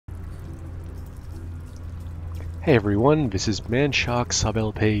Hey everyone, this is Manshark Sub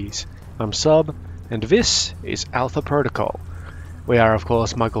LPs. I'm Sub, and this is Alpha Protocol. We are, of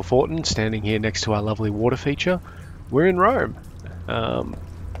course, Michael Fortin, standing here next to our lovely water feature. We're in Rome,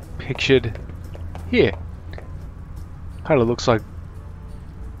 pictured here. Kind of looks like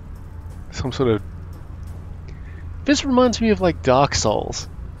some sort of... This reminds me of like Dark Souls.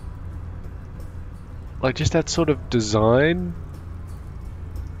 Like just that sort of design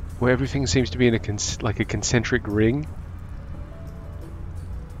where everything seems to be in a concentric ring.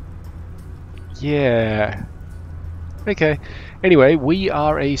 Yeah. Okay. Anyway, we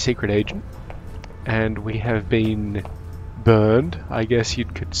are a secret agent, and we have been burned, I guess you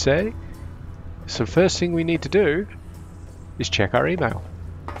could say. So first thing we need to do is check our email.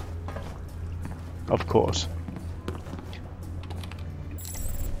 Of course.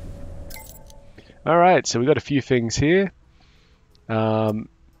 Alright, so we got a few things here.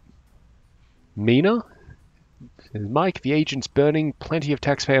 Mina says, Mike, the agent's burning, plenty of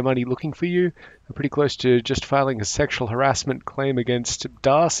taxpayer money looking for you. I'm pretty close to just filing a sexual harassment claim against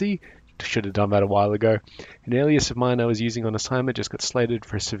Darcy. Should have done that a while ago. An alias of mine I was using on assignment just got slated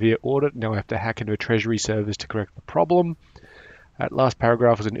for a severe audit. Now I have to hack into a treasury service to correct the problem. That last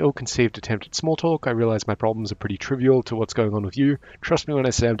paragraph was an ill-conceived attempt at small talk. I realize my problems are pretty trivial to what's going on with you. Trust me when I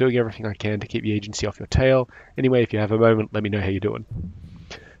say I'm doing everything I can to keep the agency off your tail. Anyway, if you have a moment, let me know how you're doing.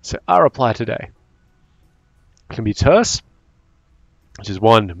 So our reply today can be terse, which is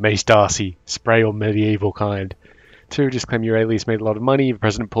 1, Mace Darcy, spray or medieval kind. 2, just claim your alias made a lot of money. The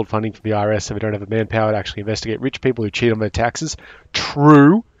president pulled funding from the IRS, so we don't have the manpower to actually investigate rich people who cheat on their taxes.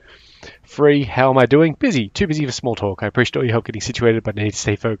 True. 3, how am I doing? Busy. Too busy for small talk. I appreciate all your help getting situated, but I need to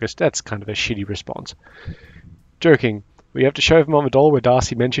stay focused. That's kind of a shitty response. Joking. We have to show him on the doll where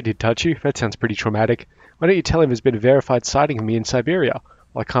Darcy mentioned he'd touch you. That sounds pretty traumatic. Why don't you tell him there's been a verified sighting of me in Siberia?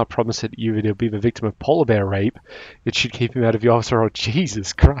 Well, I can't promise that he'll be the victim of polar bear rape. It should keep him out of the office. Oh,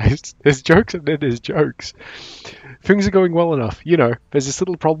 Jesus Christ. There's jokes and then there's jokes. Things are going well enough. You know, there's this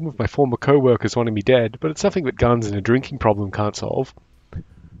little problem with my former co-workers wanting me dead, but it's something that guns and a drinking problem can't solve.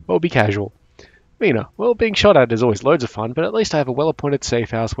 Well, be casual. Mina, well, being shot at is always loads of fun, but at least I have a well-appointed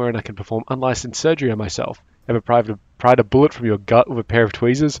safe house wherein I can perform unlicensed surgery on myself. Ever pried a bullet from your gut with a pair of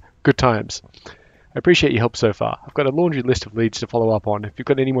tweezers? Good times. I appreciate your help so far. I've got a laundry list of leads to follow up on. If you've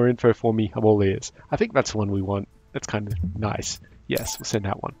got any more info for me, I'm all ears. I think that's the one we want. That's kind of nice. Yes, we'll send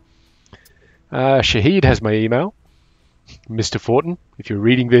that one. Shahid has my email. Mr. Fortin, if you're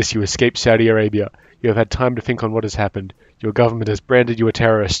reading this, you escaped Saudi Arabia. You have had time to think on what has happened. Your government has branded you a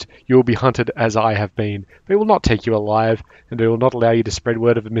terrorist. You will be hunted as I have been. They will not take you alive, and they will not allow you to spread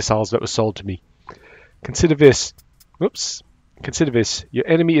word of the missiles that were sold to me. Consider this. Oops. Consider this. Your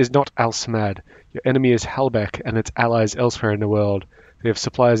enemy is not Al-Samad. Your enemy is Halbech and its allies elsewhere in the world. They have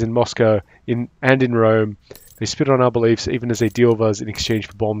suppliers in Moscow and in Rome. They spit on our beliefs even as they deal with us in exchange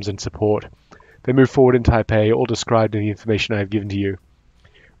for bombs and support. They move forward in Taipei, all described in the information I have given to you.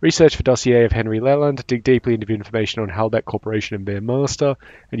 Research the dossier of Henry Leland, dig deeply into the information on Halbech Corporation and their master,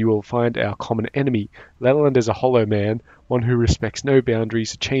 and you will find our common enemy. Leland is a hollow man, one who respects no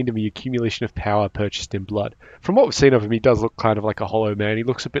boundaries, chained in the accumulation of power purchased in blood. From what we've seen of him, he does look kind of like a hollow man. He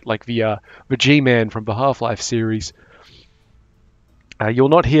looks a bit like the G-Man from the Half-Life series. You'll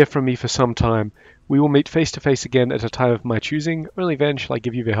not hear from me for some time. We will meet face-to-face again at a time of my choosing. Only then shall I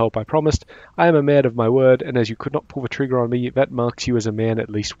give you the help I promised. I am a man of my word, and as you could not pull the trigger on me, that marks you as a man at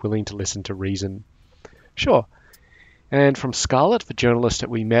least willing to listen to reason. Sure. And from Scarlett, the journalist that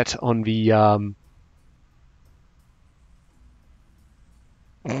we met on the... on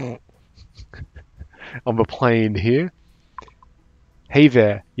the plane here. Hey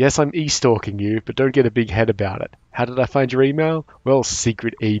there. Yes, I'm e-stalking you, but don't get a big head about it. How did I find your email? Well,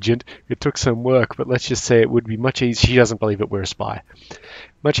 secret agent. It took some work, but let's just say it would be much easier. She doesn't believe that we're a spy.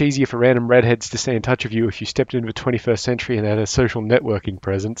 Much easier for random redheads to stay in touch with you if you stepped into the 21st century and had a social networking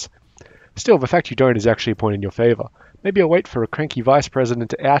presence. Still, the fact you don't is actually a point in your favor. Maybe I'll wait for a cranky vice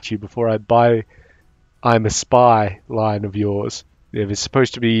president to out you before I buy I'm a spy line of yours. There's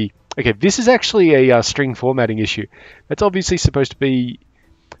supposed to be... Okay, this is actually a string formatting issue. That's obviously supposed to be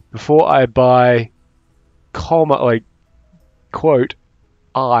before I buy... comma, like, quote,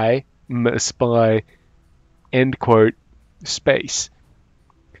 I am a spy, end quote, space.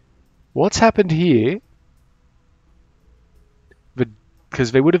 What's happened here?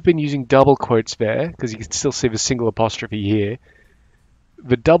 Because they would have been using double quotes there, because you can still see the single apostrophe here.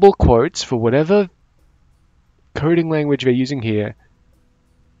 The double quotes, for whatever coding language they're using here,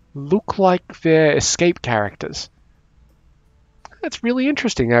 look like they're escape characters. That's really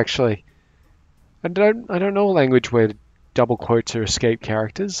interesting, actually. I don't know a language where double quotes are escape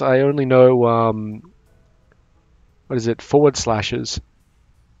characters. I only know what is it, forward slashes.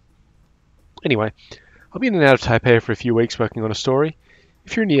 Anyway, I'll be in and out of Taipei for a few weeks working on a story.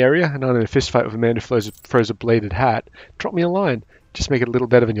 If you're in the area and I'm in a fist fight with a man who throws a bladed hat, drop me a line. Just make it a little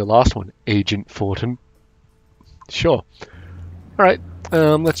better than your last one, Agent Fortin. Sure. Alright,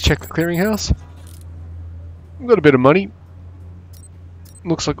 let's check the clearinghouse. We've got a bit of money.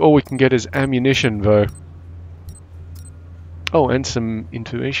 Looks like all we can get is ammunition, though. Oh, and some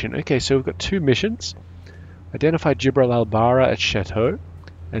information. Okay, so we've got 2 missions. Identify Gibral Albara at Chateau,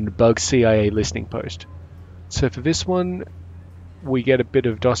 and bug CIA listening post. So for this one, we get a bit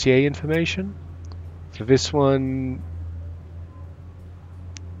of dossier information. For this one,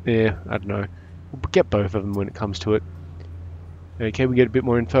 yeah, I don't know. We'll get both of them when it comes to it. Okay, we get a bit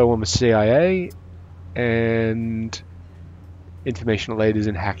more info on the CIA, and information leaders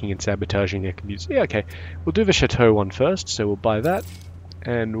in hacking and sabotaging their computers. Yeah, okay. We'll do the Chateau one first, so we'll buy that,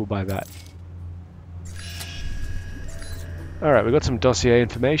 and we'll buy that. Alright, we've got some dossier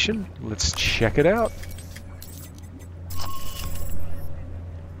information. Let's check it out.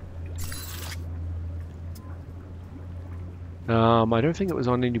 I don't think it was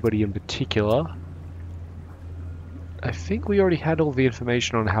on anybody in particular. I think we already had all the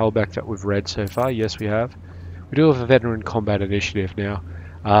information on Halbeck that we've read so far. Yes, we have. We do have a veteran combat initiative now.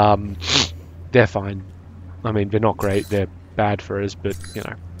 They're fine. I mean, they're not great. They're bad for us, but, you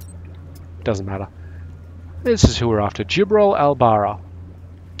know, it doesn't matter. This is who we're after. Gibral Albara.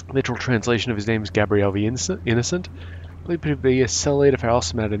 Literal translation of his name is Gabriel the Innocent. Believed to be a cell leader for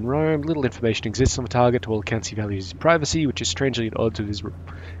Alcimat in Rome. Little information exists on the target. To all accounts, he values his privacy, which is strangely at odds with his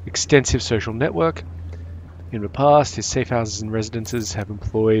extensive social network. In the past, his safe houses and residences have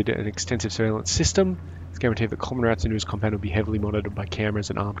employed an extensive surveillance system. It's guaranteed that common routes into his compound will be heavily monitored by cameras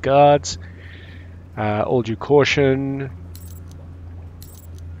and armed guards. All due caution.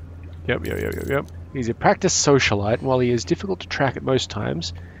 Yep. He's a practiced socialite, and while he is difficult to track at most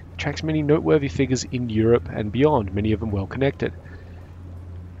times, he attracts many noteworthy figures in Europe and beyond, many of them well connected.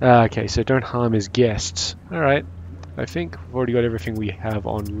 Okay, so don't harm his guests. Alright, I think we've already got everything we have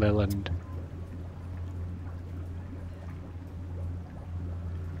on Leland.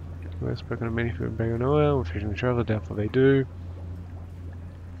 We've spoken of many food and oil, we're fishing the traveler, doubtful they do.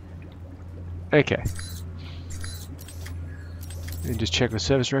 Okay. And just check the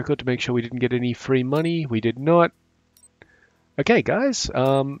service record to make sure we didn't get any free money. We did not. Okay, guys.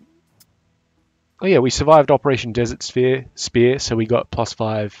 Oh yeah, we survived Operation Desert Spear, so we got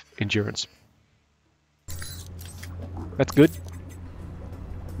 +5 endurance. That's good.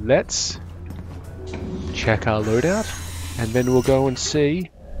 Let's check our loadout, and then we'll go and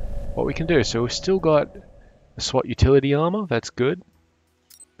see what we can do. So we've still got the SWAT utility armor. That's good.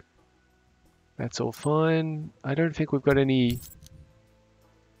 That's all fine. I don't think we've got any...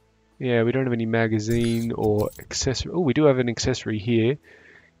 Yeah, we don't have any magazine or accessory. Oh, we do have an accessory here.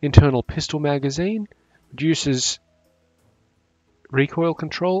 Internal pistol magazine. Reduces recoil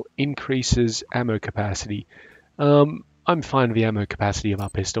control. Increases ammo capacity. I'm fine with the ammo capacity of our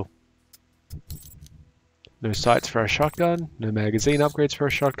pistol. No sights for our shotgun. No magazine upgrades for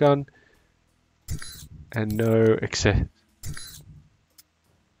a shotgun. And no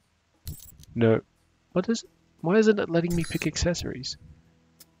No. Why isn't it letting me pick accessories?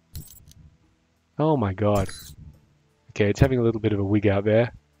 Oh my god. Okay, it's having a little bit of a wig out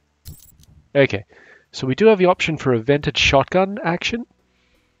there. Okay, so we do have the option for a vented shotgun action,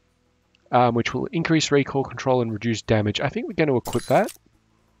 which will increase recoil control and reduce damage. I think we're going to equip that,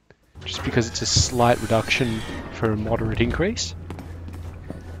 just because it's a slight reduction for a moderate increase.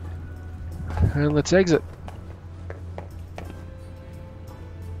 And let's exit.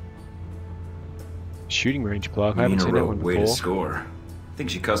 Shooting range plaque. I haven't seen that one before. Way to score. I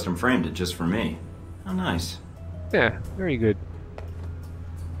think she custom framed it just for me. How nice. Yeah, very good.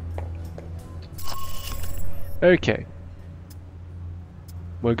 Okay.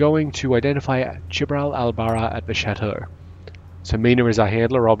 We're going to identify Gibral Albara at the Chateau. So Mina is our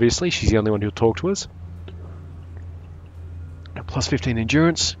handler, obviously. She's the only one who'll talk to us. +15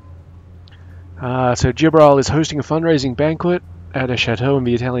 endurance. So Gibral is hosting a fundraising banquet at a chateau in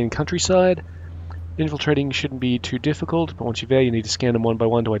the Italian countryside. Infiltrating shouldn't be too difficult, but once you're there, you need to scan them one by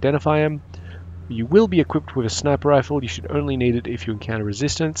one to identify them. You will be equipped with a sniper rifle. You should only need it if you encounter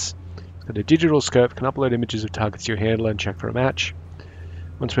resistance. It's got a digital scope, can upload images of targets to your handler and check for a match.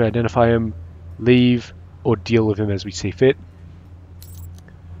 Once we identify him, leave or deal with him as we see fit.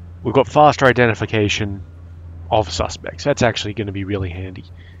 We've got faster identification of suspects. That's actually going to be really handy.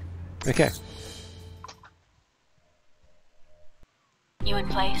 Okay. You in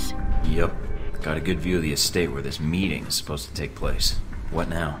place? Yep. Got a good view of the estate where this meeting is supposed to take place. What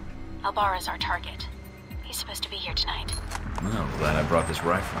now? Albara's our target. He's supposed to be here tonight. Well, glad I brought this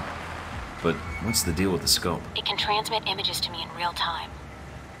rifle. But what's the deal with the scope? It can transmit images to me in real time.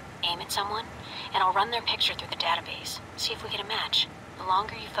 Aim at someone, and I'll run their picture through the database. See if we get a match. The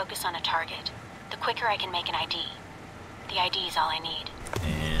longer you focus on a target, the quicker I can make an ID. The ID is all I need.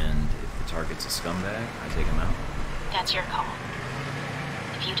 And if the target's a scumbag, I take him out? That's your call.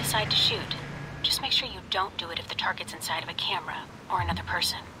 If you decide to shoot, just make sure you don't do it if the target's inside of a camera or another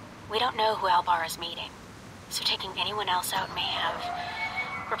person. We don't know who Albara's meeting, so taking anyone else out may have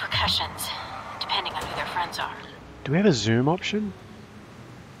repercussions, depending on who their friends are. Do we have a zoom option?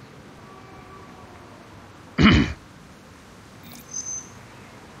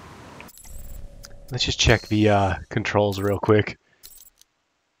 Let's just check the controls real quick.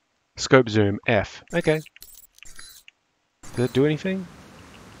 Scope zoom F. Okay. Does it do anything?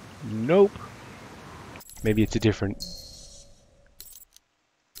 Nope. Maybe it's a different.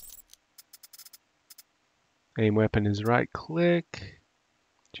 Aim weapon is right click.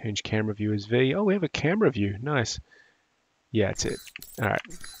 Change camera view as V. Oh, we have a camera view. Nice. Yeah, that's it. Alright.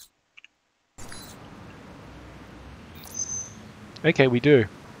 Okay, we do.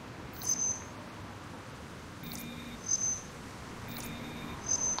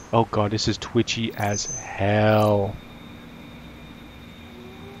 Oh god, this is twitchy as hell.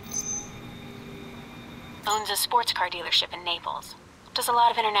 Owns a sports car dealership in Naples. Does a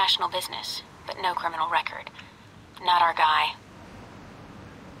lot of international business, but no criminal record. Not our guy.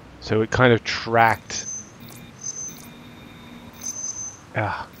 So it kind of tracked.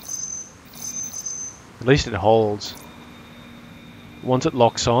 Ah. At least it holds. Once it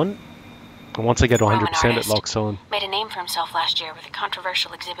locks on, and once I get to 100% it locks on. Made a name for himself last year with a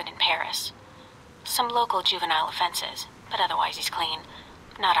controversial exhibit in Paris. Some local juvenile offenses, but otherwise he's clean.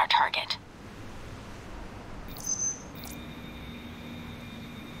 Not our target.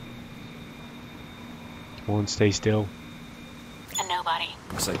 Come on, stay still. A nobody.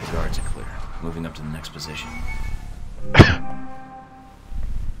 Looks like the guards are clear. Moving up to the next position.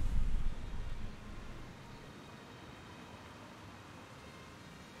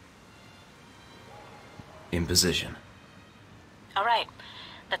 In position. All right,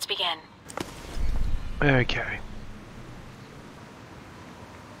 let's begin. Okay.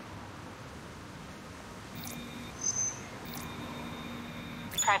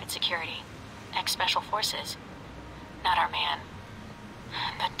 Private security. Ex-special forces. Not our man.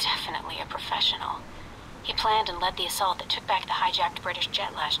 But definitely a professional. He planned and led the assault that took back the hijacked British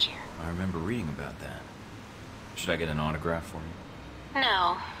jet last year. I remember reading about that. Should I get an autograph for you?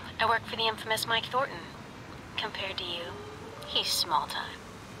 No, I work for the infamous Mike Thornton. Compared to you, he's small time.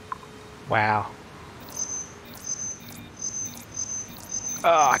 Wow.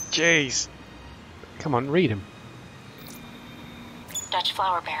 Ah, jeez. Come on, read him. Dutch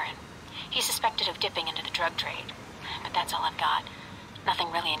flower baron. He's suspected of dipping into the drug trade. But that's all I've got. Nothing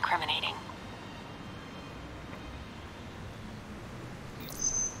really incriminating.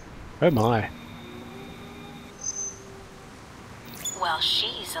 Oh my. Well,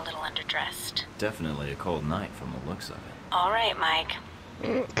 she's a little underdressed. Definitely a cold night from the looks of it. All right, Mike.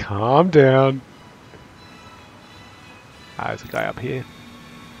 Calm down. Ah, there's a guy up here.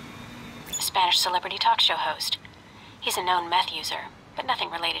 A Spanish celebrity talk show host. He's a known meth user, but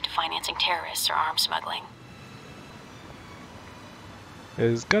nothing related to financing terrorists or arms smuggling.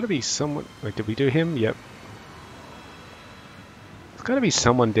 There's gotta be someone... Wait, did we do him? Yep. There's gotta be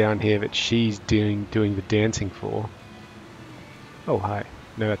someone down here that she's doing the dancing for. Oh, hi.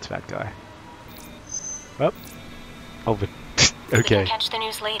 No, that's that guy. Up. Oh, but... We okay. can catch the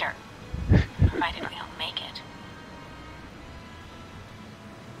news later. Provided we don't make it.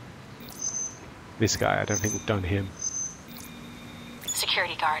 This guy, I don't think we've done him.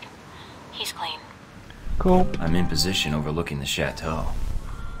 Security guard. He's clean. Cool. I'm in position overlooking the chateau.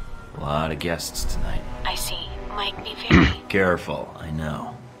 A lot of guests tonight. I see. Mike, be very... Careful, I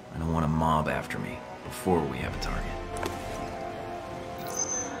know. I don't want a mob after me before we have a target.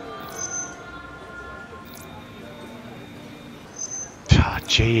 Ah,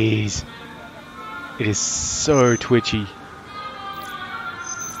 jeez. It is so twitchy.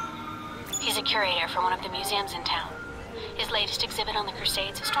 He's a curator for one of the museums in town. His latest exhibit on the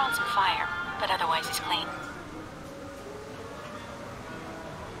Crusades has drawn some fire, but otherwise he's clean.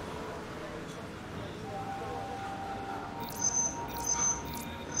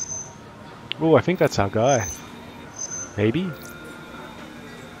 Oh, I think that's our guy. Maybe?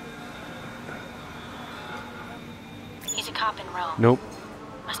 He's a cop in Rome. Nope.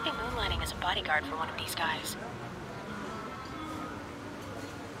 Must be moonlighting as a bodyguard for one of these guys.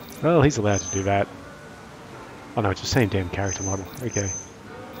 Well, he's allowed to do that. Oh no, it's the same damn character model. Okay.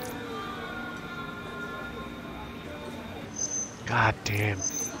 God damn.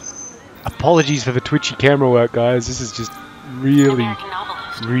 Apologies for the twitchy camera work, guys. This is just really, American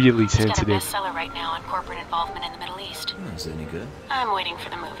novelist. really He's got a sensitive. bestseller right now on corporate involvement in the Middle East. Is it any good? I'm waiting for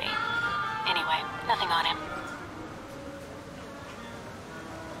the movie. Anyway, nothing on him.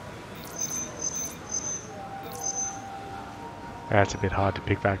 That's a bit hard to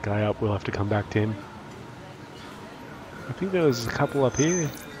pick that guy up. We'll have to come back to him. I think there was a couple up here.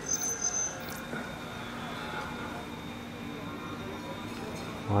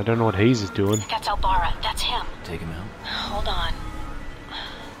 Well, I don't know what Hayes is doing. That's Albara. That's him. Take him out. Hold on.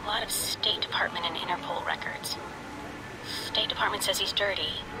 A lot of State Department and Interpol records. State Department says he's dirty.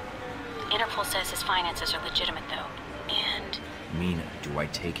 Interpol says his finances are legitimate, though. And Mina, do I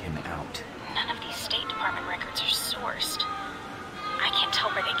take him out? none of these State Department records are sourced. I can't tell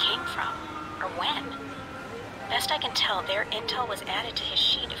where they came from, or when. Best I can tell, their intel was added to his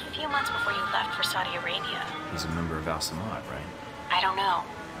sheet a few months before you left for Saudi Arabia. He's a member of Al Samad, right? I don't know.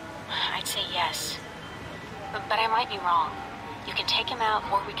 I'd say yes. But I might be wrong. You can take him out,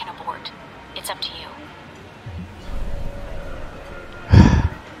 or we can abort. It's up to you.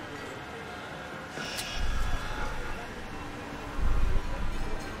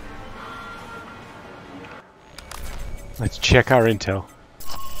 Let's check our intel.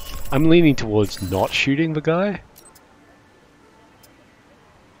 I'm leaning towards not shooting the guy.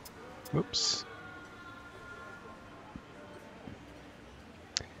 Whoops.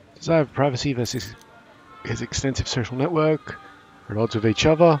 Desire for privacy versus his extensive social network. Are at odds with each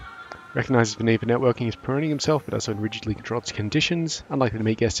other. Recognizes the need for networking is promoting himself, but also in rigidly controlled conditions. Unlikely to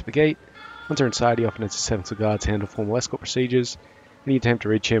meet guests at the gate. Once they're inside, he often has his servants or guards handle formal escort procedures. Any attempt to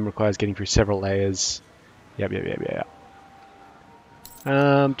reach him requires getting through several layers. Yep.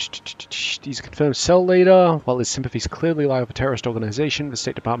 He's a confirmed cell leader. While his sympathies clearly lie with a terrorist organization, the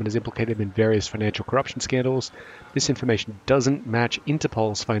State Department has implicated him in various financial corruption scandals. This information doesn't match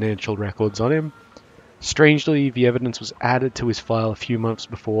Interpol's financial records on him. Strangely, the evidence was added to his file a few months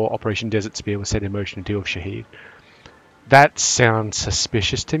before Operation Desert Spear was set in motion to deal with Shahid. That sounds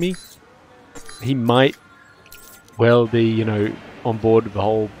suspicious to me. He might well be, on board with the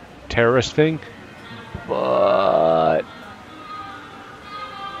whole terrorist thing, but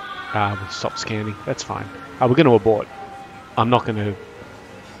we'll stop scanning. That's fine. We're going to abort. I'm not going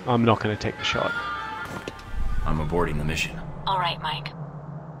to take the shot. I'm aborting the mission. All right, Mike.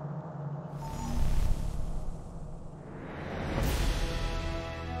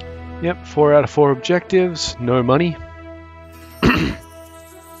 Yep, 4 out of 4 objectives. No money.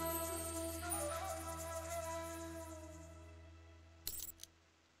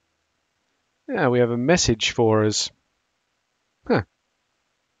 Yeah, we have a message for us. Huh.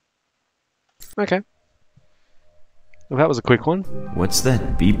 Okay. Well, that was a quick one. What's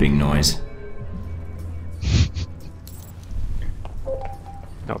that beeping noise?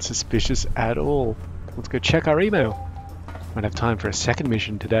 Not suspicious at all. Let's go check our email. Might have time for a second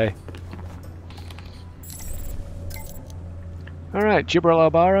mission today. Alright,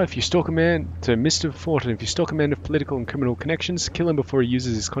 Jibril Albara, if you stalk a man... So, Mr. Fortin, if you stalk a man with political and criminal connections, kill him before he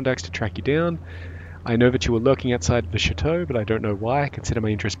uses his contacts to track you down. I know that you were lurking outside the chateau, but I don't know why. I consider my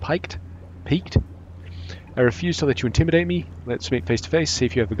interest piqued. I refuse to let you intimidate me. Let's meet face to face. See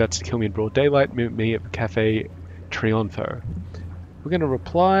if you have the guts to kill me in broad daylight. Meet me at the Cafe Trionfo. We're going to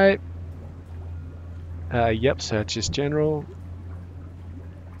reply. Yep, search is general.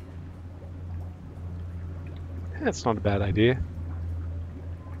 That's not a bad idea.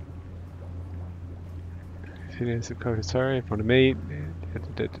 Sorry, in front of me.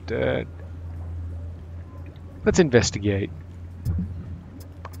 Let's investigate.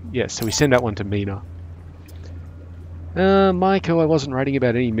 Yes, so we send that one to Mina. Michael, I wasn't writing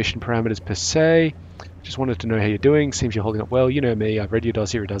about any mission parameters per se. Just wanted to know how you're doing. Seems you're holding up well. You know me, I've read your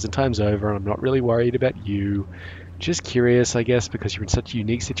dossier a dozen times over, and I'm not really worried about you. Just curious, I guess, because you're in such a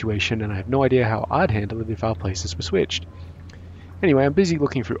unique situation, and I have no idea how I'd handle it if our places were switched. Anyway, I'm busy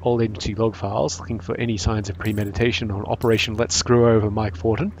looking through old agency log files, looking for any signs of premeditation on Operation Let's Screw Over Mike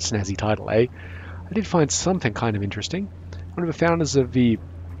Fortin. Snazzy title, eh? I did find something kind of interesting. One of the founders of the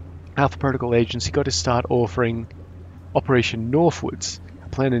Alpha Protocol Agency got to start offering Operation Northwoods, a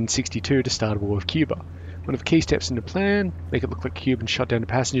plan in '62 to start a war with Cuba. One of the key steps in the plan, make it look like Cubans shot down a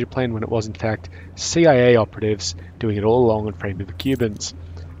passenger plane when it was in fact CIA operatives doing it all along and framing the Cubans.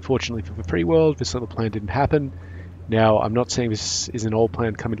 Fortunately for the free world, this little plan didn't happen. Now, I'm not saying this is an old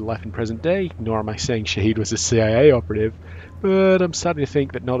plan coming to life in present day, nor am I saying Shahid was a CIA operative, but I'm starting to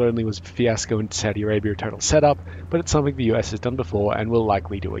think that not only was the fiasco in Saudi Arabia a total setup, but it's something the US has done before and will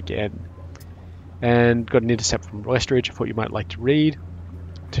likely do again. And got an intercept from Westridge I thought you might like to read.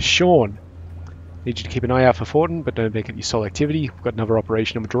 To Sean, Need you to keep an eye out for Fortin, but don't make it your sole activity. We've got another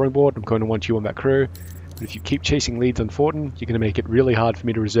operation on the drawing board. I'm going to want you on that crew. But if you keep chasing leads on Fortin, you're going to make it really hard for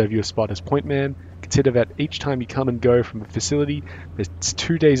me to reserve you a spot as point man. Consider that each time you come and go from a facility, there's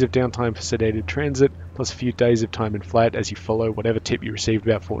 2 days of downtime for sedated transit, plus a few days of time in flight as you follow whatever tip you received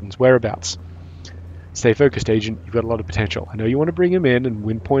about Fortin's whereabouts. Stay focused, Agent. You've got a lot of potential. I know you want to bring him in and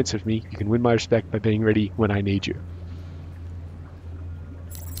win points with me. You can win my respect by being ready when I need you.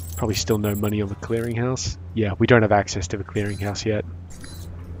 Probably still no money on the clearinghouse. Yeah, we don't have access to the clearinghouse yet.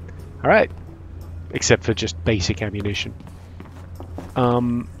 Alright. Except for just basic ammunition.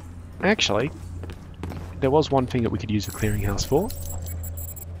 Actually, there was one thing that we could use the clearinghouse for.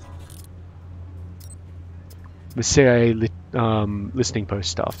 The CIA listening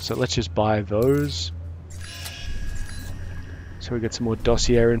post stuff. So let's just buy those. So we get some more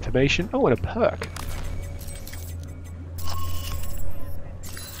dossier information. Oh, and a perk.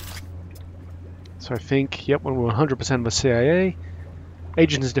 So I think, yep, when we're 100% of the CIA,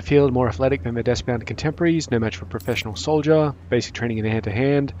 agents in the field more athletic than their desk-bound contemporaries, no match for a professional soldier, basic training in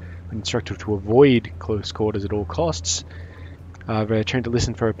hand-to-hand, and instructed to avoid close quarters at all costs. They're trained to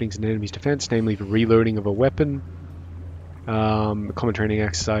listen for openings in the enemy's defense, namely the reloading of a weapon. A common training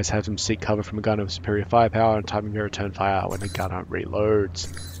exercise has them seek cover from a gun of superior firepower and timing their return fire when the gunner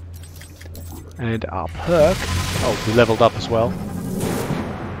reloads. And our perk, oh, we leveled up as well.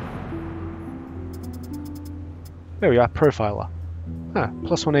 There we are, Profiler. Ah,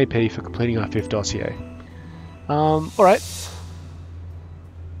 +1 AP for completing our 5th dossier. Alright.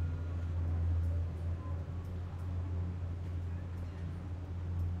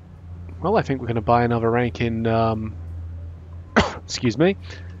 Well, I think we're going to buy another rank in, excuse me,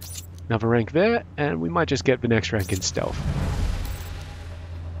 another rank there, and we might just get the next rank in Stealth.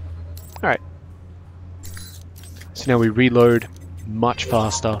 Alright. So now we reload much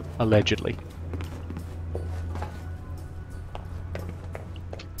faster, allegedly.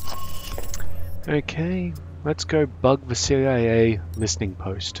 Okay, let's go bug the CIA listening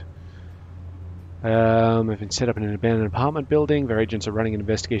post. They've been set up in an abandoned apartment building. Their agents are running an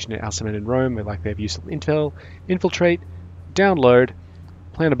investigation at Alcement in Rome. They like they have useful intel. Infiltrate, download,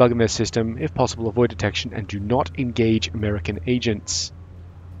 plan a bug in their system. If possible, avoid detection and do not engage American agents.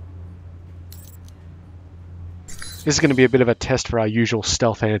 This is going to be a bit of a test for our usual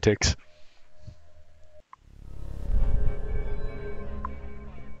stealth antics.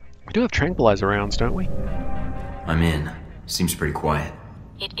 We do have tranquilizer rounds, don't we? I'm in. Seems pretty quiet.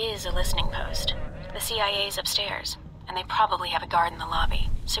 It is a listening post. The CIA's upstairs, and they probably have a guard in the lobby,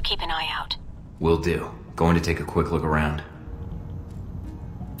 so keep an eye out. Will do. Going to take a quick look around.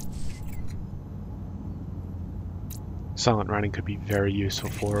 Silent running could be very useful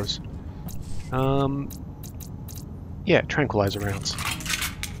for us. Yeah, tranquilizer rounds.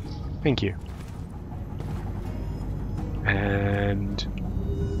 Thank you. And...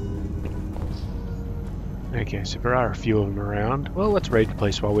 okay, so there are a few of them around. Well, let's raid the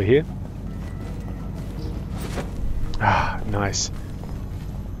place while we're here. Ah, nice.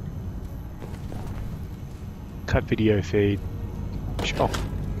 Cut video feed. Sure.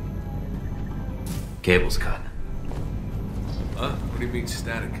 Cable's cut. Huh? What do you mean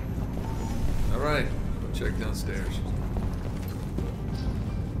static? Alright, I'll check downstairs.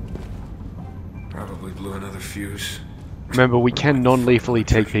 Probably blew another fuse. Remember, we can non-lethally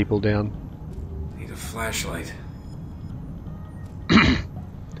take people down. Need a flashlight. I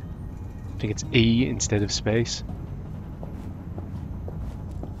think it's E instead of space.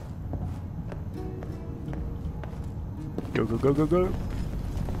 Go, go, go, go, go.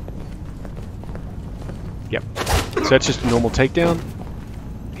 Yep. So that's just a normal takedown.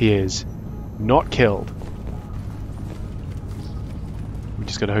 He is not killed. We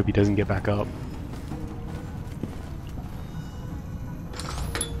just gotta hope he doesn't get back up.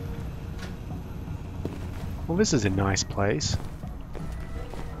 Well, this is a nice place.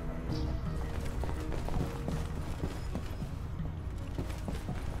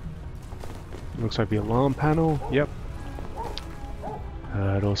 Looks like the alarm panel. Yep.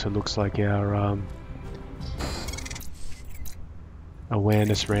 It also looks like our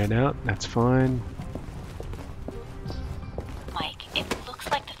awareness ran out. That's fine. Mike, it looks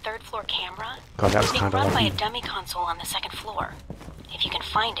like the third floor camera. God, that was kind of run by lucky. a dummy console on the second floor. If you can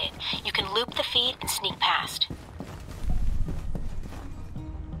find it, you can loop the feed and sneak past.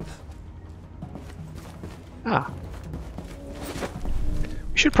 Ah.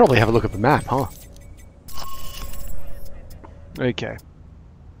 We should probably have a look at the map, huh? Okay.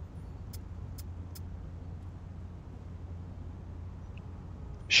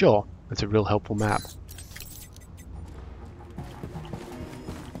 Sure, that's a real helpful map.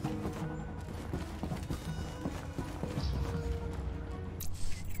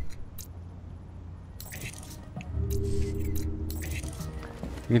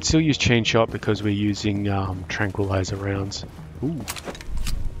 We can still use chain shot because we're using tranquilizer rounds. Ooh.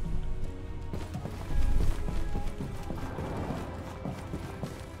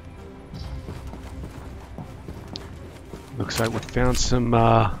 Looks like we've found some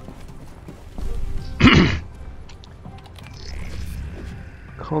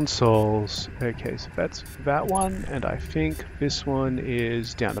consoles. Okay, so that's that one, and I think this one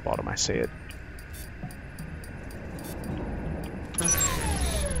is down the bottom. I see it.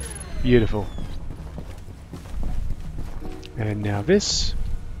 Beautiful. And now this.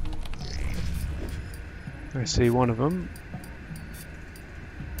 I see one of them.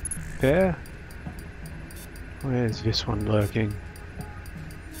 There. Where's this one lurking?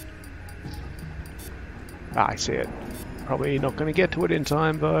 Ah, I see it. Probably not going to get to it in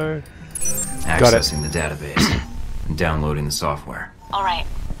time, though. Accessing the database and downloading the software. All right.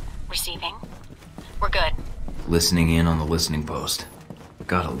 Receiving. We're good. Listening in on the listening post.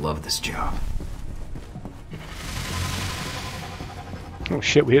 Gotta love this job. Oh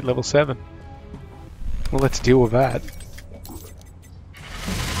shit, we hit level 7. Well, let's deal with that.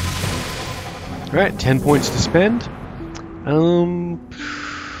 Alright, 10 points to spend.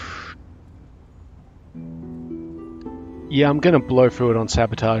 Yeah, I'm gonna blow through it on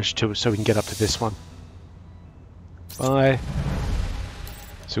sabotage so we can get up to this one. Bye.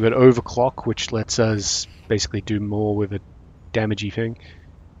 So we've got overclock, which lets us basically do more with a damagey thing.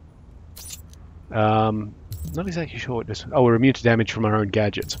 Not exactly sure what this... Oh, we're immune to damage from our own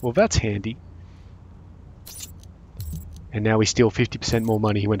gadgets. Well, that's handy. And now we steal 50% more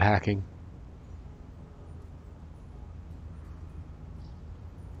money when hacking.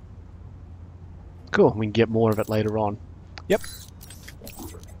 Cool, we can get more of it later on. Yep.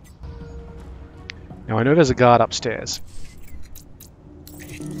 Now I know there's a guard upstairs.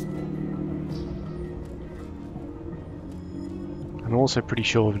 I'm also pretty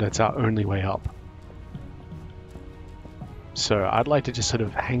sure that's our only way up. So I'd like to just sort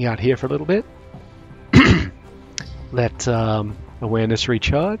of hang out here for a little bit. Let awareness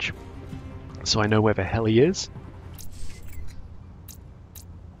recharge. So I know where the hell he is.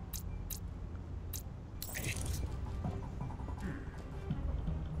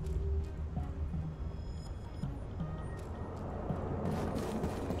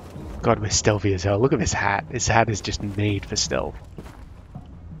 God, we're stealthy as hell. Look at this hat. This hat is just made for stealth.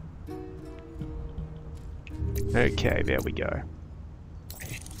 Okay, there we go.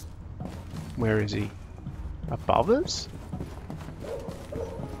 Where is he? Above us?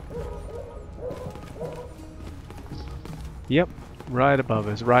 Yep, right above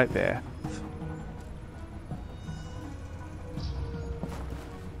us, right there.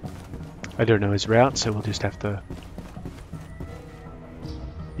 I don't know his route, so we'll just have to...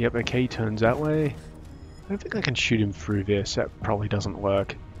 Yep, okay, he turns that way. I don't think I can shoot him through this. That probably doesn't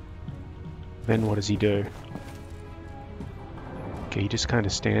work. Then what does he do? Okay, he just kind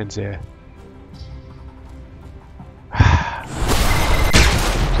of stands there.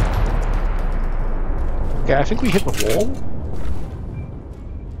 Okay, I think we hit the wall.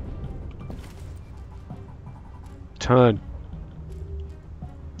 Turn.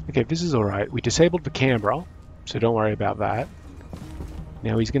 Okay, this is alright. We disabled the camera, so don't worry about that.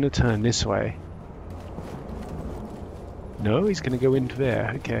 Now he's going to turn this way. No, he's going to go into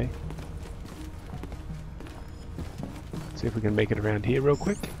there. Okay. See if we can make it around here real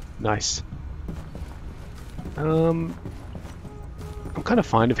quick. Nice. I'm kind of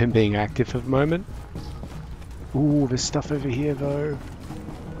fine of him being active for the moment. Ooh, there's stuff over here though.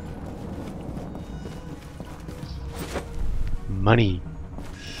 Money.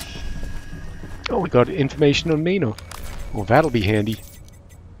 Oh, we got information on Mina. Well, that'll be handy.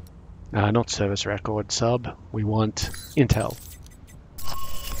 Not service record, sub. We want intel.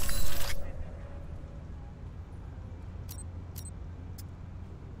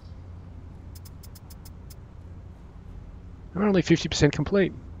 We're only 50%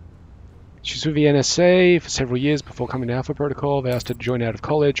 complete. She's with the NSA for several years before coming to Alpha Protocol. They asked her to join out of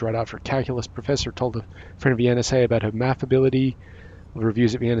college. Right after a calculus professor told a friend of the NSA about her math ability. The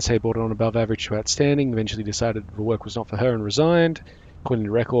reviews at the NSA brought her on above average to outstanding. Eventually decided the work was not for her and resigned. According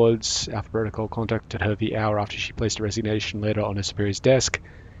to records, Alpha Protocol contacted her the hour after she placed a resignation letter on her superior's desk.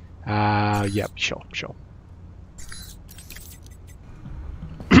 Yep, sure.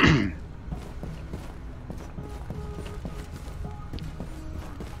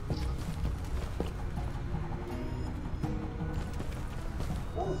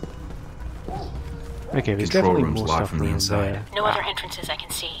 Okay, there's Control definitely room's more locked stuff from the around inside. there. No other entrances I can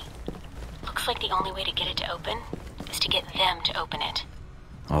see. Looks like the only way to get it to open is to get them to open it.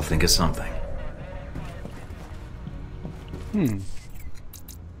 I'll think of something.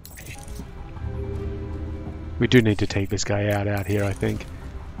 We do need to take this guy out here, I think.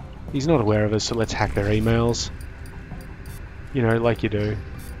 He's not aware of us, so let's hack their emails. You know, like you do.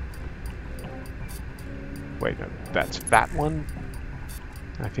 Wait, no, that's that one.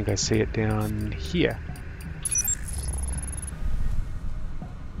 I think I see it down here.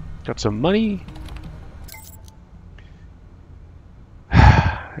 Got some money.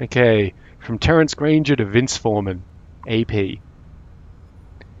 Okay, from Terrence Granger to Vince Foreman, AP.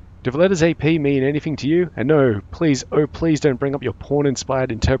 Do the letters AP mean anything to you? And no, please, oh please don't bring up your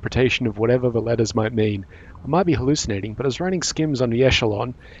porn-inspired interpretation of whatever the letters might mean. I might be hallucinating, but I was running skims on the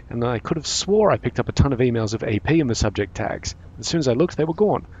echelon, and I could have swore I picked up a ton of emails with AP in the subject tags. As soon as I looked, they were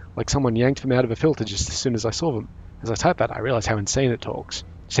gone, like someone yanked them out of a filter just as soon as I saw them. As I typed that, I realized how insane it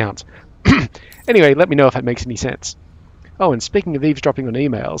sounds. Anyway, let me know if that makes any sense. Oh, and speaking of eavesdropping on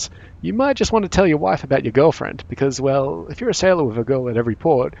emails, you might just want to tell your wife about your girlfriend, because, well, if you're a sailor with a girl at every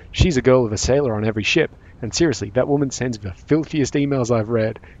port, she's a girl with a sailor on every ship. And seriously, that woman sends the filthiest emails I've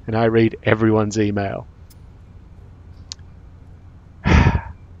read, and I read everyone's email.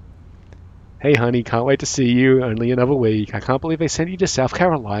 Hey honey, can't wait to see you, only another week. I can't believe they sent you to South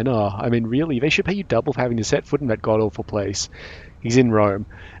Carolina. I mean, really, they should pay you double for having to set foot in that god-awful place. He's in Rome.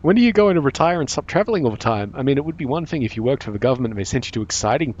 When are you going to retire and stop traveling all the time? I mean, it would be one thing if you worked for the government and they sent you to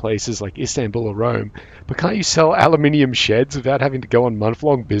exciting places like Istanbul or Rome, but can't you sell aluminium sheds without having to go on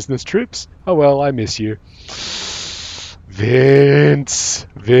month-long business trips? Oh well, I miss you. Vince,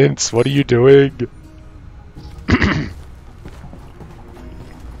 what are you doing?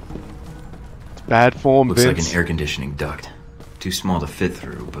 It's bad form, Looks Vince. like an air conditioning duct. Too small to fit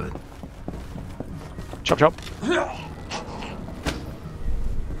through, but... Chop chop.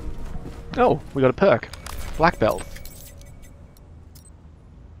 Oh, we got a perk. Black belt.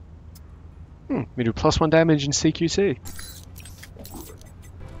 We do +1 damage in CQC.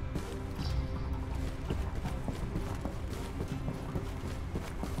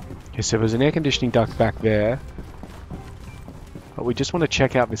 Okay, so there's an air conditioning duct back there. But we just want to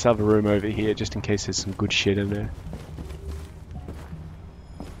check out this other room over here, just in case there's some good shit in there.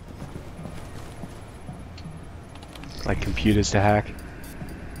 Like computers to hack.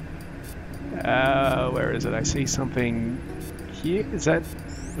 Where is it? I see something here. Is that?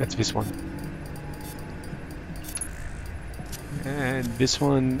 That's this one. And this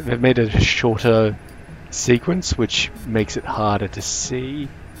one, they've made a shorter sequence, which makes it harder to see.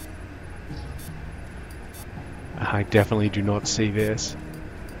 I definitely do not see this.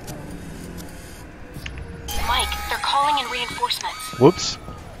 Mike, they're calling in reinforcements. Whoops.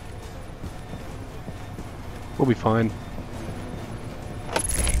 We'll be fine.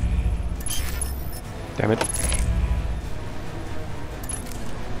 Damn it.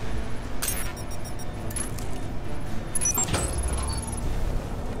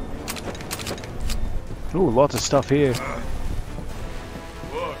 Ooh, lots of stuff here.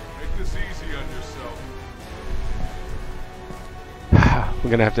 Look, make this easy on yourself.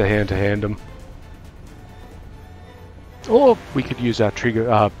 We're gonna have to hand them. Or we could use our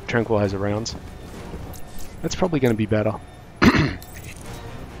tranquilizer rounds. That's probably gonna be better.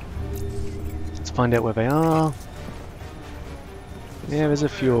 Let's find out where they are. Yeah, there's a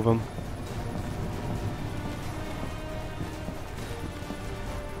few of them.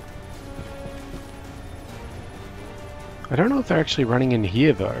 I don't know if they're actually running in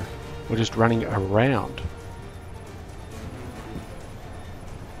here though, or just running around.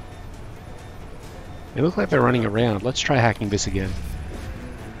 They look like they're running around. Let's try hacking this again.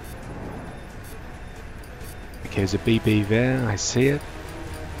 Okay, there's a BB there. I see it.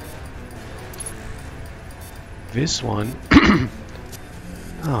 This one...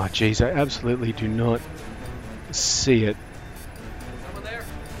 oh, jeez, I absolutely do not see it. Someone there?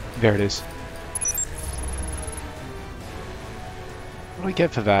 There it is. What do I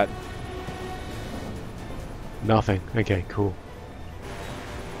get for that? Nothing. Okay, cool.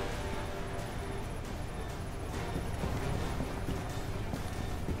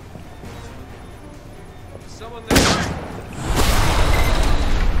 Someone there?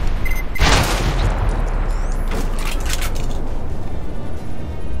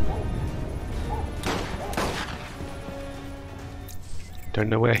 Don't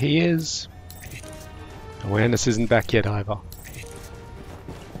know where he is. Awareness isn't back yet either.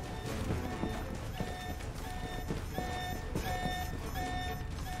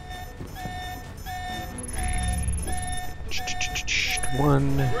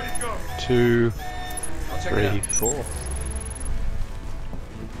 One, Where'd it go? 2, I'll check it 3, out. 4.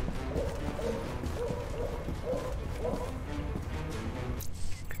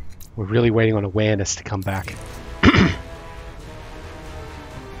 We're really waiting on awareness to come back.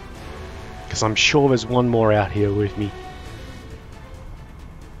 Because Because I'm sure there's one more out here with me.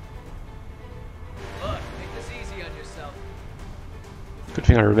 Look, take this easy on yourself. Good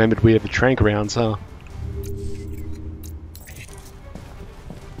thing I remembered we have the trank rounds, huh?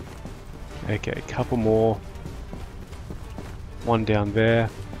 Okay, a couple more. One down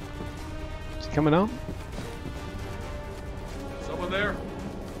there. Is he coming up? Someone there?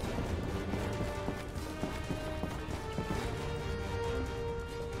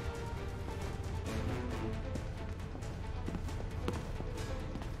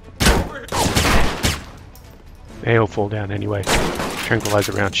 They'll fall down anyway.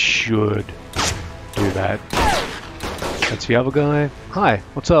 Tranquilizer round should do that. That's the other guy. Hi,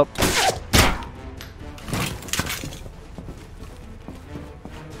 what's up?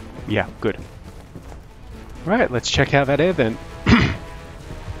 Yeah, good. Right, let's check out that air vent.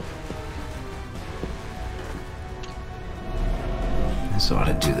 This ought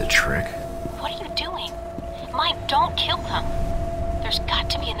to do the trick. What are you doing? Mike, don't kill them. There's got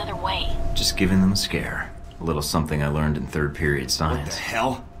to be another way. Just giving them a scare. A little something I learned in third period science. What the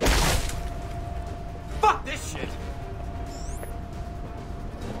hell? Fuck this shit!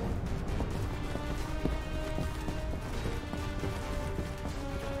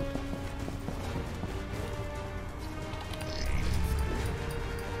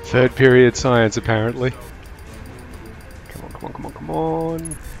 Third period science, apparently. Come on, come on, come on, come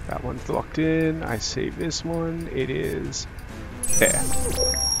on. That one's locked in. I see this one. It is there.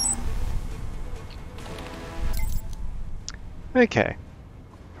 Okay.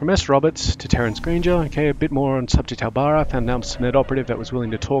 From S. Roberts to Terence Granger. Okay, a bit more on subject Albara. Found an Med operative that was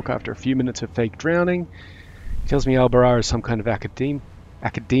willing to talk after a few minutes of fake drowning. He tells me Albara is some kind of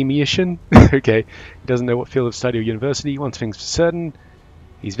academician. Okay. He doesn't know what field of study or university. He wants things for certain.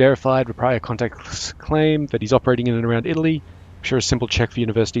 He's verified with prior contacts claim that he's operating in and around Italy. I'm sure a simple check for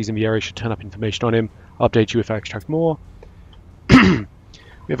universities in the area should turn up information on him. I'll update you if I extract more.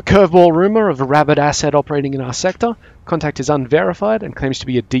 We have a curveball rumor of a rabid asset operating in our sector. Contact is unverified and claims to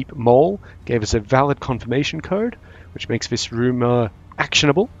be a deep mole. Gave us a valid confirmation code, which makes this rumor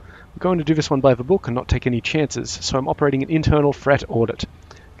actionable. We're going to do this one by the book and not take any chances, so I'm operating an internal threat audit.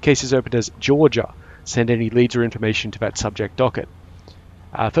 The case is opened as Georgia. Send any leads or information to that subject docket.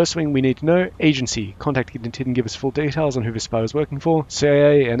 First thing we need to know, agency. Contact didn't give us full details on who the spy was working for.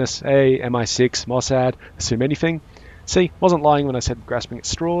 CIA, NSA, MI6, Mossad, assume anything. See, wasn't lying when I said grasping at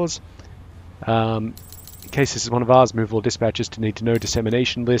straws. In case this is one of ours, move all dispatchers to need to know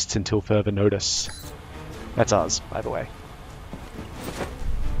dissemination lists until further notice. That's ours, by the way.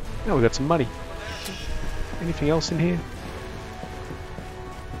 Now we got some money. Anything else in here?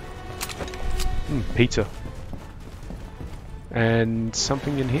 Pizza. And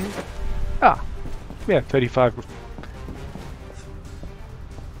something in here? Ah, yeah, 35.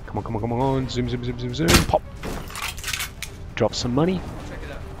 Come on, come on, come on. Zoom, zoom, zoom, zoom, zoom. Pop. Drop some money. Check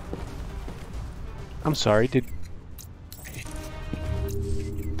it out. I'm sorry, did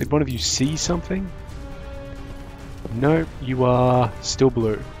one of you see something? No, you are still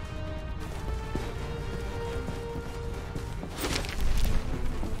blue.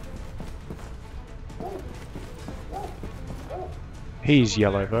 He's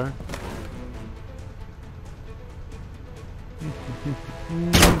yellow though.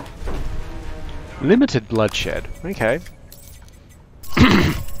 Limited bloodshed. Okay.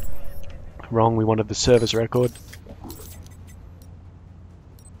 Wrong, we wanted the service record.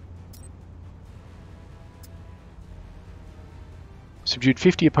 Subdued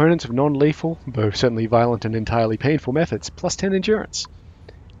 50 opponents of non-lethal, though certainly violent and entirely painful methods, plus 10 endurance.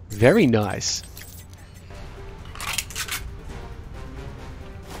 Very nice.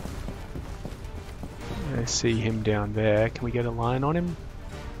 I see him down there. Can we get a line on him?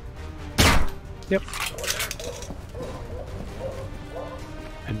 Yep.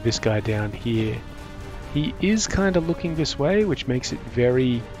 And this guy down here. He is kind of looking this way, which makes it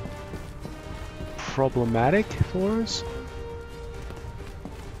very problematic for us.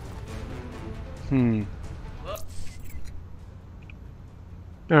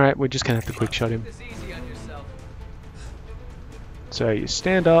 Alright, we're just gonna have to quick shot him. Take this easy on yourself. So you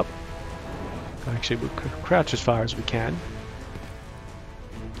stand up. Actually, we'll crouch as far as we can.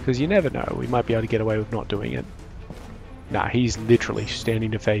 Because you never know, we might be able to get away with not doing it. Nah, he's literally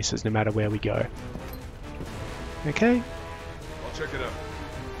standing to face us no matter where we go. Okay. I'll check it out.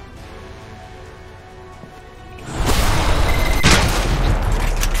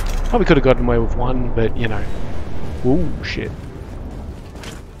 Probably could have gotten away with one, but you know. Ooh, shit.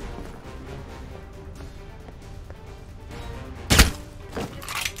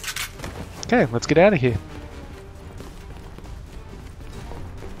 Okay, let's get out of here.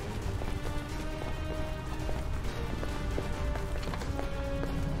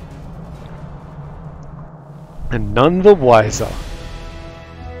 And none the wiser.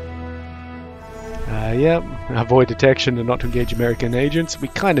 Yep, avoid detection and not to engage American agents. We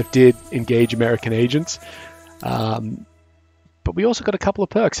kind of did engage American agents. But we also got a couple of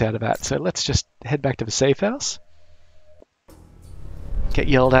perks out of that, so let's just head back to the safe house. Get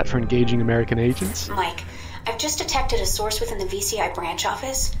yelled at for engaging American agents. Mike, I've just detected a source within the VCI branch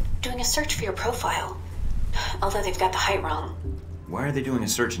office doing a search for your profile. Although they've got the height wrong. Why are they doing a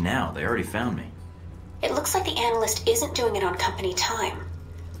search now? They already found me. It looks like the analyst isn't doing it on company time.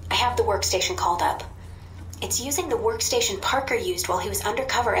 I have the workstation called up. It's using the workstation Parker used while he was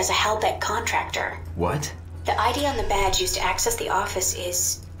undercover as a Halbeck contractor. What? The ID on the badge used to access the office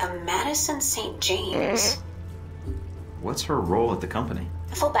is a Madison St. James. What's her role at the company?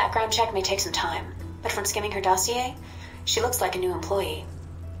 A full background check may take some time, but from skimming her dossier, she looks like a new employee.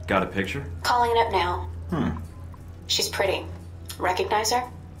 Got a picture? Calling it up now. Hmm. She's pretty. Recognize her?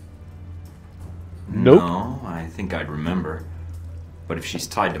 Nope. No, I think I'd remember. But if she's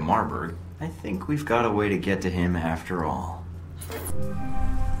tied to Marburg, I think we've got a way to get to him after all.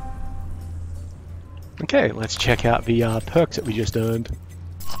 Okay, let's check out the perks that we just earned.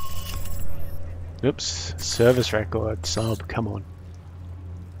 Oops, service record, sub, come on.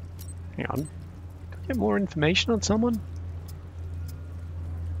 Hang on. Can I get more information on someone?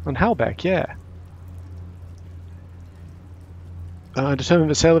 On Halbeck, yeah. Determine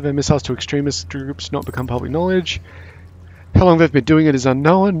the sale of their missiles to extremist groups not become public knowledge. How long they've been doing it is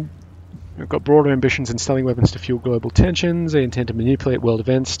unknown. They've got broader ambitions in selling weapons to fuel global tensions. They intend to manipulate world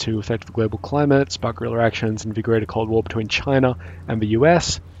events to affect the global climate, spark guerrilla actions, and invigorate a Cold War between China and the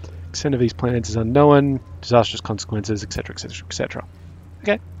US. Extent of these plans is unknown. Disastrous consequences, etc., etc., etc.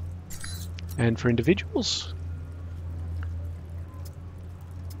 Okay. And for individuals?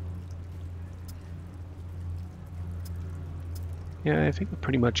 Yeah, I think we've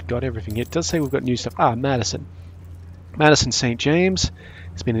pretty much got everything here. It does say we've got new stuff. Madison. Madison St. James.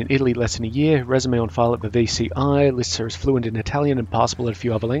 Has been in Italy less than a year. Resume on file at the VCI. Lists her as fluent in Italian and passable in a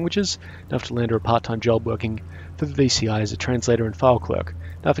few other languages. Enough to land her a part-time job working for the VCI as a translator and file clerk.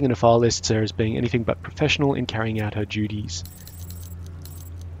 Nothing in her file lists her as being anything but professional in carrying out her duties.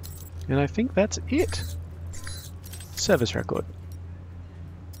 And I think that's it. Service record.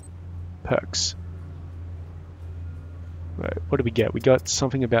 Perks. Right, what did we get? We got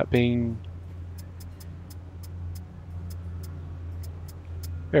something about being...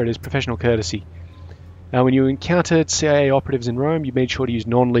 There it is, professional courtesy. Now, when you encountered CIA operatives in Rome, you made sure to use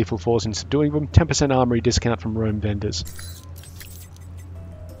non-lethal force in subduing them. 10% armory discount from Rome vendors.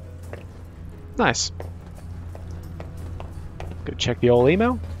 Nice. Go check the old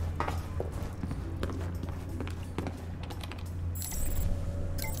email.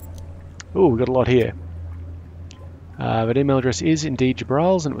 Ooh, we got a lot here. That email address is indeed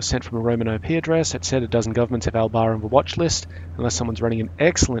Jabral's, and it was sent from a Roman IP address. It said a dozen governments have Albar on the watch list. Unless someone's running an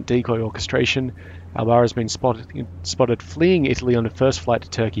excellent decoy orchestration, Albar has been spotted fleeing Italy on the first flight to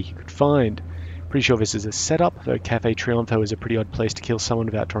Turkey he could find. Pretty sure this is a setup, though Cafe Triunfo is a pretty odd place to kill someone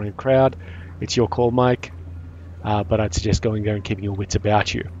without drawing a crowd. It's your call, Mike, but I'd suggest going there and keeping your wits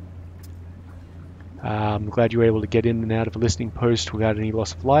about you. I'm glad you were able to get in and out of a listening post without any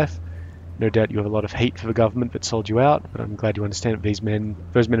loss of life. No doubt you have a lot of hate for the government that sold you out, but I'm glad you understand that those men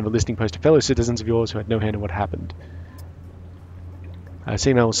in the listening post are fellow citizens of yours who had no hand in what happened. This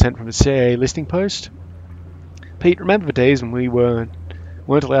email was sent from a CIA listening post. Pete, remember the days when we weren't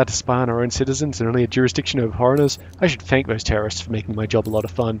allowed to spy on our own citizens and only had jurisdiction over foreigners? I should thank those terrorists for making my job a lot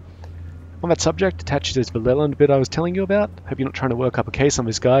of fun. On that subject, attached is the Leland bit I was telling you about. Hope you're not trying to work up a case on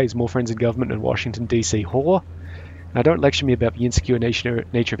this guy. He's more friends in government than Washington, D.C. whore. Now, don't lecture me about the insecure nature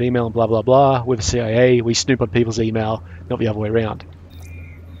of email and blah blah blah. With the CIA, we snoop on people's email, not the other way around.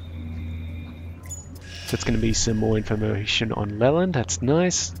 So it's going to be some more information on Leland. That's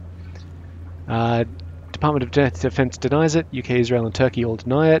nice. Department of Defense denies it. UK, Israel, and Turkey all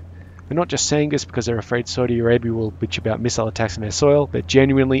deny it. They're not just saying this because they're afraid Saudi Arabia will bitch about missile attacks on their soil. They're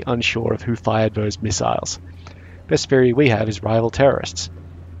genuinely unsure of who fired those missiles. Best theory we have is rival terrorists.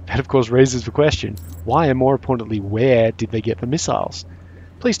 That of course raises the question, why and more importantly, where did they get the missiles?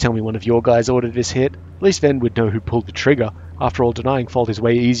 Please tell me one of your guys ordered this hit. At least then we'd know who pulled the trigger. After all, denying fault is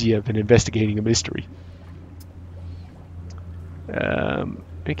way easier than investigating a mystery.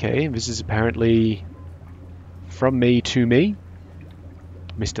 Okay, this is apparently from me to me.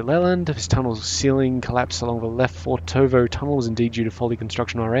 Mr. Leland, this tunnel's ceiling collapsed along the left Fortovo tunnel was indeed due to faulty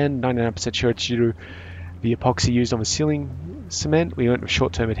construction on our end. 99% sure it's due to the epoxy used on the ceiling cement. We went with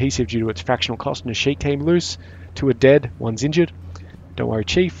short-term adhesive due to its fractional cost, and a sheet came loose. 2 are dead, 1's injured. Don't worry,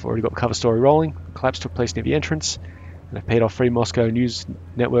 Chief. Already got the cover story rolling. The collapse took place near the entrance, and I've paid off 3 Moscow news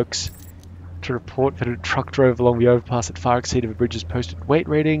networks to report that a truck drove along the overpass that far exceeded the bridge's posted weight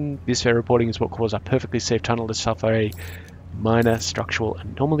rating. This fair reporting is what caused our perfectly safe tunnel to suffer a minor structural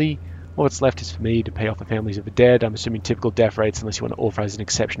anomaly. All that's left is for me to pay off the families of the dead. I'm assuming typical death rates unless you want to authorize an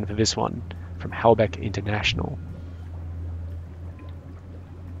exception for this one. From Halbeck International.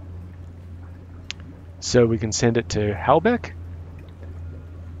 So we can send it to Halbeck.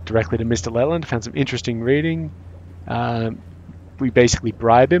 Directly to Mr. Leland. Found some interesting reading. We basically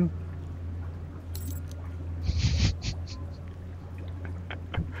bribe him.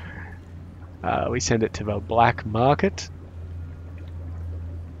 We send it to the black market.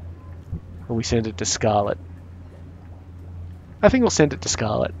 Or we send it to Scarlet. I think we'll send it to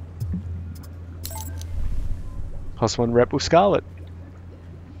Scarlet. +1 rep with Scarlet.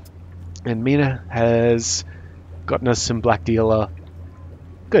 And Mina has gotten us some black dealer.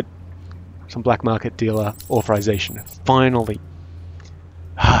 Good. Some black market dealer authorization. Finally.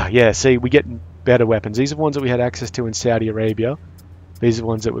 Yeah, see, we get better weapons. These are the ones that we had access to in Saudi Arabia. These are the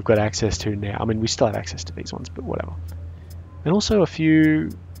ones that we've got access to now. I mean, we still have access to these ones, but whatever. And also a few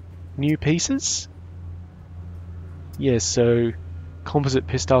new pieces. Yeah, so composite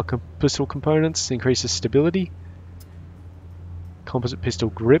pistol components increases stability. Composite pistol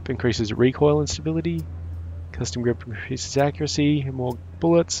grip increases recoil and stability. Custom grip increases accuracy. More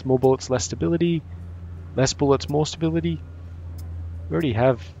bullets, less stability. Less bullets, more stability. We already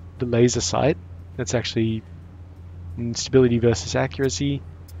have the laser sight. That's actually stability versus accuracy.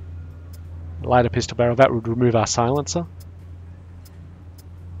 Lighter pistol barrel, that would remove our silencer.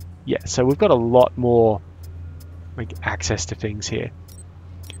 Yeah, so we've got a lot more like access to things here.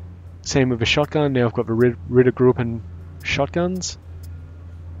 Same with the shotgun. Now I've got the Ritter group and shotguns.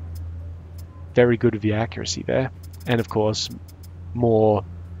 Very good with the accuracy there. And of course, more...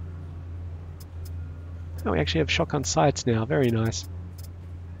 Oh, we actually have shotgun sights now. Very nice.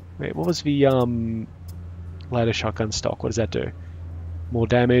 Wait, what was the lighter shotgun stock? What does that do? More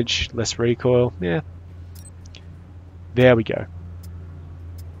damage, less recoil. Yeah. There we go.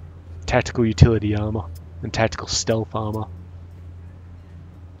 Tactical utility armor and tactical stealth armor.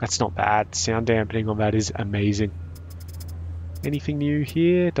 That's not bad. Sound dampening on that is amazing. Anything new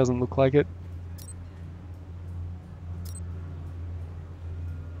here? Doesn't look like it.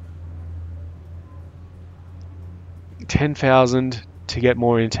 $10,000 to get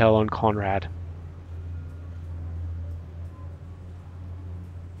more intel on Conrad.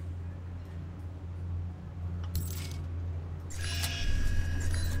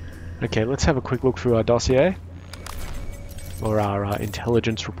 Okay, let's have a quick look through our dossier, or our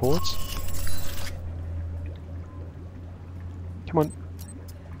intelligence reports. Come on.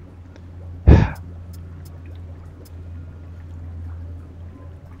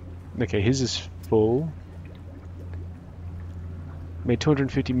 Okay, his is full. Made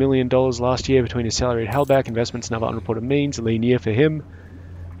 $250 million last year between his salary at Halbeck, investments and other unreported means. A lean year for him.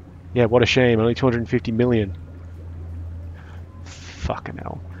 Yeah, what a shame. Only $250 million. Fucking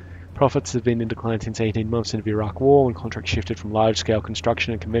hell. Profits have been in decline since 18 months into the Iraq War, when contracts shifted from large-scale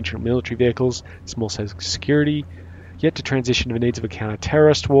construction and conventional military vehicles to small-scale security. Yet to transition to the needs of a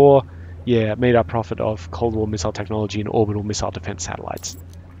counter-terrorist war. Yeah, made up profit of Cold War missile technology and orbital missile defense satellites.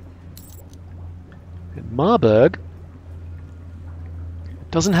 And Marburg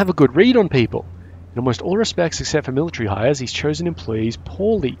doesn't have a good read on people. In almost all respects except for military hires, he's chosen employees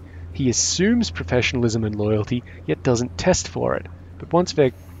poorly. He assumes professionalism and loyalty, yet doesn't test for it. But once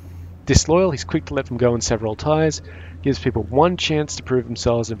they're disloyal, he's quick to let them go in several ties, gives people one chance to prove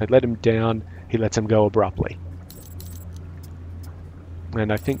themselves, and if they let him down, he lets them go abruptly.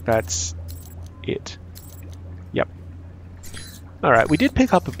 And I think that's it. Yep. Alright, we did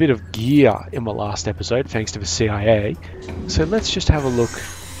pick up a bit of gear in the last episode, thanks to the CIA. So let's just have a look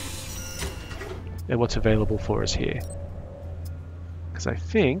at what's available for us here. Because I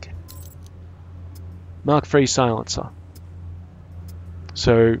think... Mark III silencer.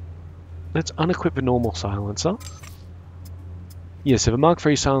 So, let's unequip the normal silencer. Yeah, so the Mark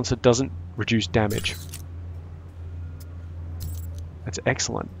III silencer doesn't reduce damage. That's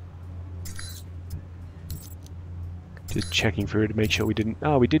excellent. Just checking through to make sure we didn't...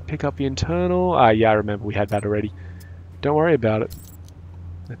 Oh, we did pick up the internal. Ah, yeah, I remember we had that already. Don't worry about it.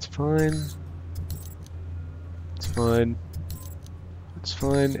 That's fine. It's fine. It's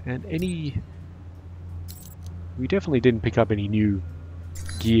fine. And any... We definitely didn't pick up any new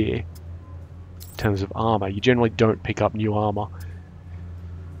gear in terms of armor. You generally don't pick up new armor.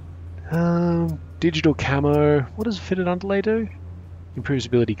 Digital camo. What does fitted underlay do? Improves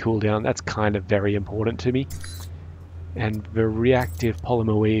ability cooldown. That's kind of very important to me. And the reactive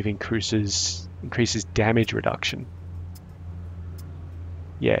polymer weave increases damage reduction.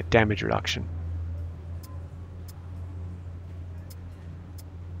 Yeah, damage reduction.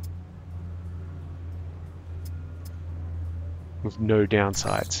 With no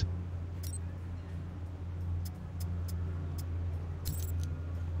downsides.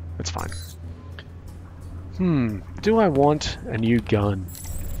 That's fine. Do I want a new gun?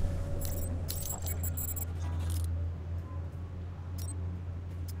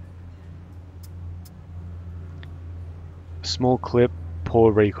 Small clip,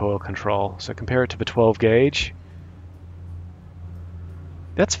 poor recoil control. So compare it to the 12 gauge.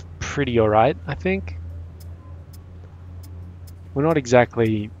 That's pretty alright, I think. We're not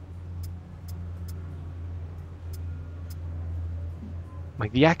exactly...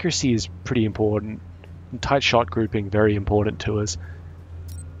 Like, the accuracy is pretty important. And tight shot grouping, very important to us.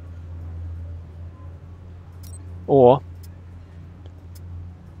 Or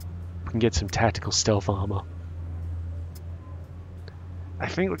we can get some tactical stealth armor. I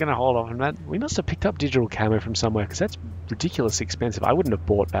think we're going to hold off on that. We must have picked up digital camo from somewhere, because that's ridiculously expensive. I wouldn't have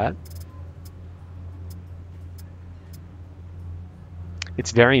bought that.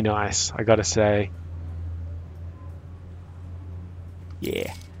 It's very nice, I gotta say.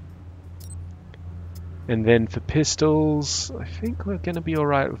 Yeah. And then for pistols, I think we're going to be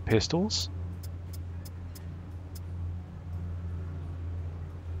alright with pistols.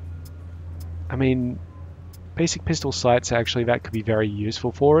 I mean, basic pistol sights, actually, that could be very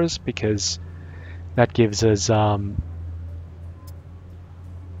useful for us, because that gives us more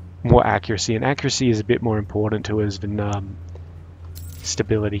accuracy, and accuracy is a bit more important to us than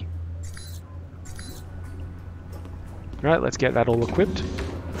stability. Right, let's get that all equipped.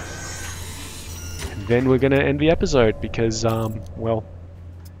 And then we're going to end the episode because, well...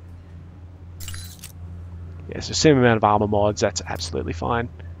 Yeah, so same amount of armor mods, that's absolutely fine.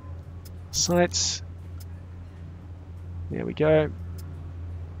 Sights. There we go.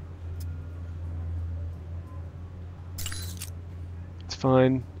 It's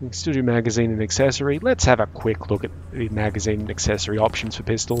fine. We can still do magazine and accessory. Let's have a quick look at the magazine and accessory options for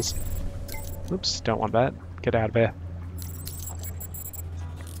pistols. Oops, don't want that. Get out of there.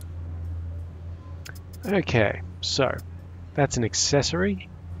 Okay, so that's an accessory.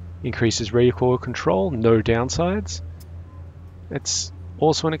 Increases recoil control, no downsides. That's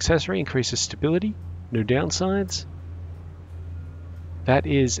also an accessory, increases stability, no downsides. That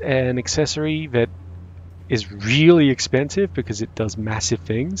is an accessory that is really expensive because it does massive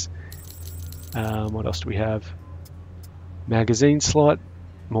things. What else do we have? Magazine slot,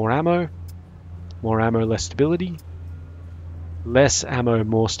 more ammo, less stability. Less ammo,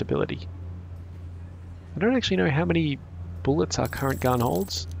 more stability. I don't actually know how many bullets our current gun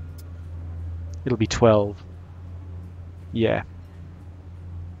holds. It'll be 12. Yeah.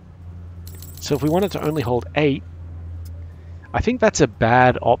 So if we wanted to only hold 8, I think that's a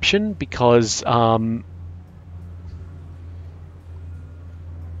bad option because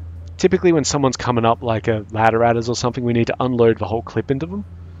typically when someone's coming up like a ladder at us or something, we need to unload the whole clip into them.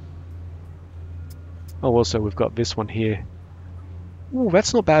 Oh, also we've got this one here. Ooh,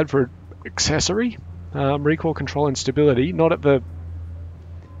 that's not bad for an accessory. Recoil control and stability, not at the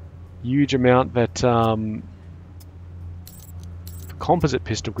huge amount that the composite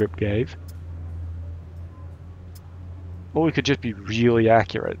pistol grip gave. Or we could just be really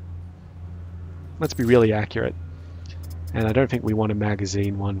accurate. Let's be really accurate. And I don't think we want a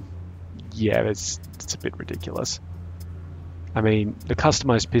magazine one. Yeah, it's a bit ridiculous. I mean, the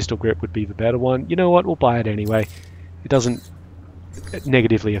customized pistol grip would be the better one. You know what? We'll buy it anyway. It doesn't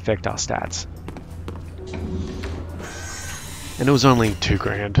negatively affect our stats. And it was only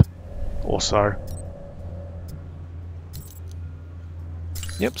 $2,000 or so.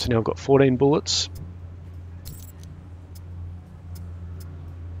 Yep, so now I've got 14 bullets.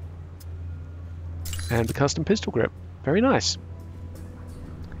 And the custom pistol grip. Very nice.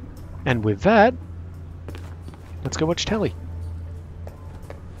 And with that, let's go watch telly.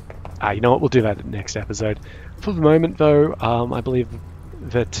 You know what? We'll do that in the next episode. For the moment, though, I believe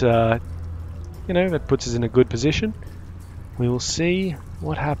that, you know, that puts us in a good position. We will see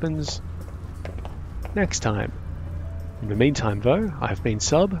what happens next time. In the meantime, though, I've been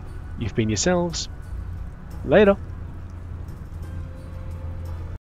Sub, you've been yourselves. Later.